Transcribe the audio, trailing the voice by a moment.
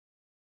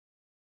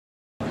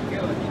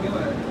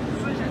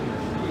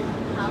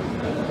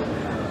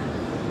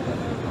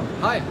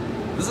Hi,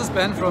 this is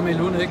Ben from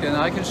elunic and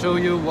I can show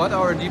you what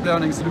our deep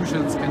learning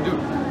solutions can do.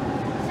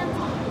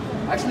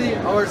 Actually,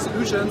 our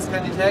solutions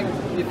can detect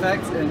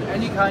defects in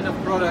any kind of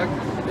product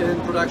in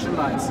production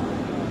lines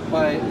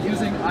by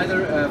using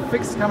either a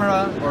fixed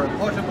camera or a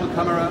portable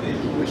camera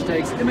which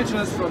takes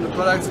images from the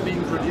products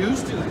being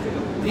produced.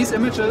 These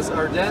images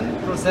are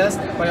then processed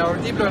by our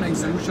deep learning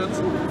solutions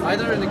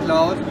either in the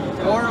cloud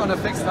or on a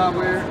fixed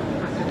hardware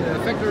in the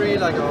factory,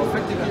 like our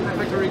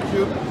factory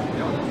cube.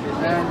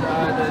 And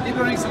the deep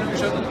learning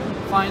solution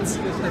finds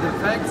the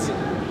defects,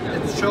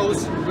 it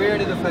shows where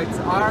the defects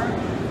are,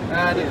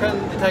 and it can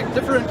detect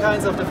different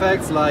kinds of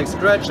defects like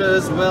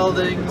scratches,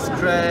 weldings,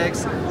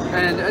 cracks,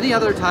 and any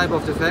other type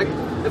of defect.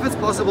 If it's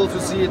possible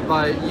to see it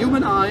by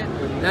human eye,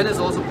 then it's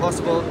also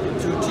possible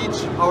to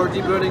teach our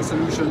deep learning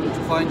solution to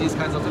find these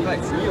kinds of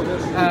defects.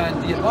 And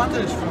the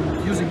advantage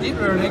from using deep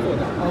learning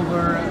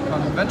over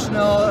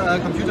conventional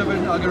computer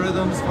vision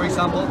algorithms, for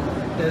example,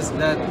 is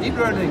that deep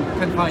learning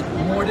can find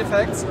more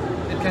defects,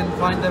 it can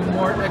find them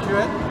more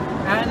accurate,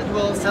 and it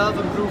will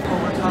self-improve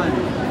over time.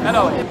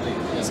 Hello.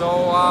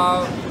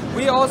 So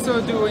we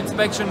also do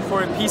inspection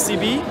for a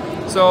PCB.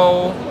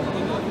 So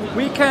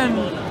we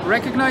can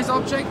recognize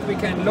objects, we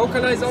can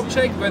localize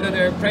objects, whether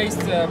they're placed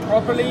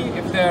properly,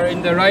 if they're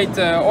in the right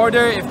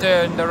order, if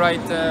they're in the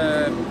right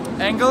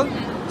angle.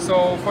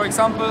 So for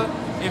example,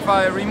 if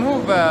I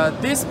remove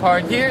this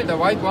part here, the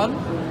white one,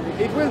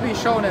 it will be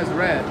shown as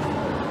red.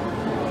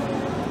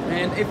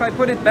 And if I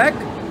put it back,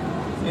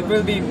 it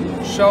will be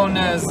shown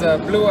as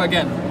blue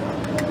again.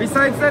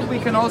 Besides that, we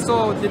can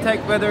also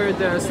detect whether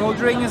the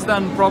soldering is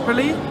done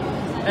properly.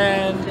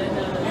 And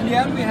in the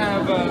end, we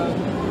have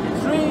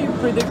 3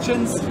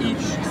 predictions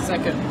each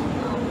second.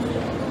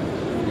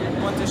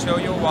 I want to show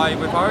you why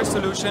with our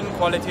solution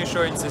quality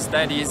assurance is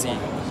that easy.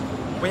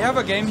 We have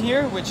a game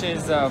here which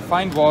is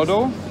Find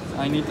Waldo.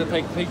 I need to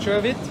take a picture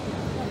of it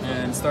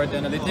and start the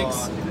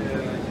analytics.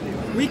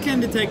 We can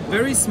detect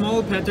very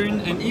small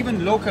pattern and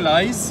even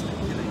localize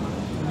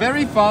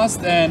very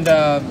fast and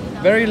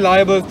very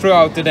reliable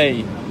throughout the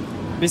day.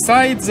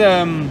 Besides,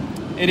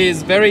 it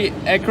is very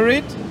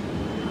accurate.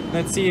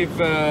 Let's see if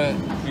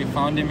we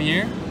found him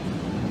here.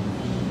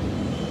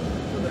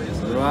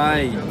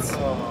 Right,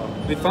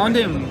 we found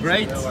him,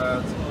 great. It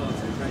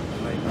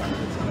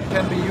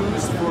can be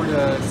used for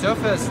the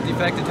surface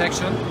defect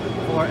detection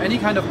for any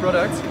kind of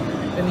product.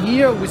 And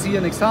here we see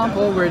an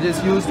example where it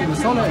is used in the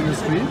solar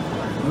industry,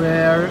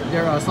 where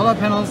there are solar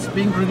panels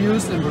being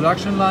produced in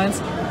production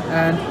lines,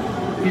 and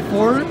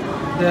before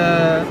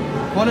the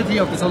quality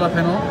of the solar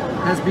panel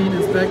has been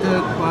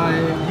inspected by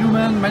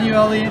human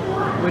manually,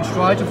 which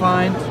try to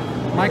find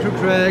micro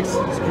cracks,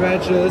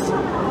 scratches,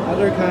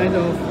 other kind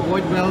of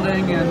void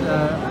welding and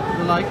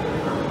the like.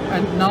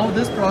 And now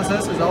this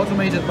process is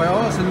automated by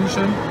our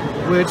solution,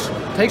 which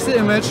takes the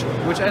image,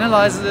 which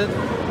analyzes it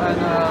in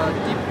a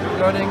deep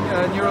learning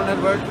neural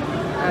network,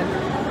 and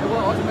it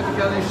will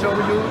automatically show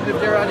you if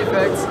there are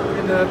defects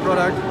in the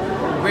product,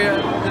 where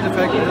the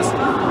defect is.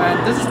 And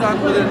this is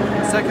done within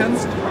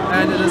seconds,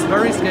 and it is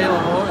very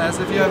scalable, as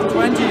if you have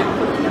 20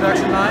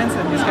 production lines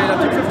and you scale up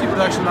to 50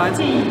 production lines,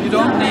 you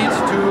don't need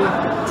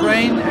to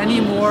train any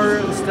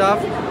more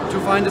stuff to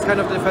find this kind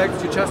of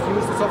defects. You just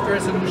use the software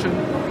solution,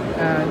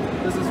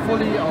 and this is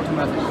fully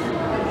automatic.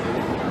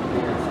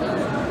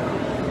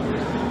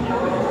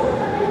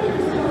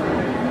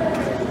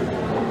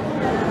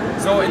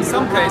 So in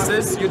some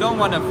cases, you don't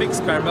want a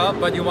fixed camera,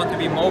 but you want to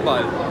be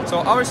mobile. So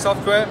our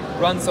software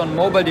runs on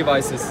mobile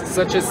devices,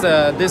 such as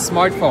this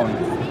smartphone.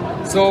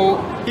 So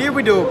here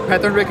we do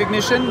pattern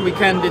recognition. We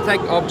can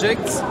detect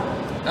objects.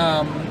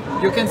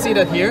 You can see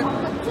that here.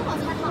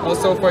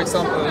 Also, for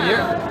example, here.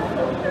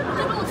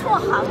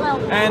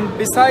 And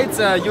besides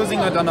using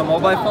it on a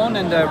mobile phone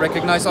and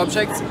recognize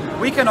objects,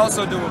 we can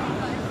also do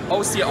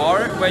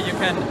OCR, where you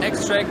can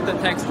extract the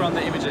text from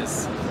the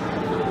images.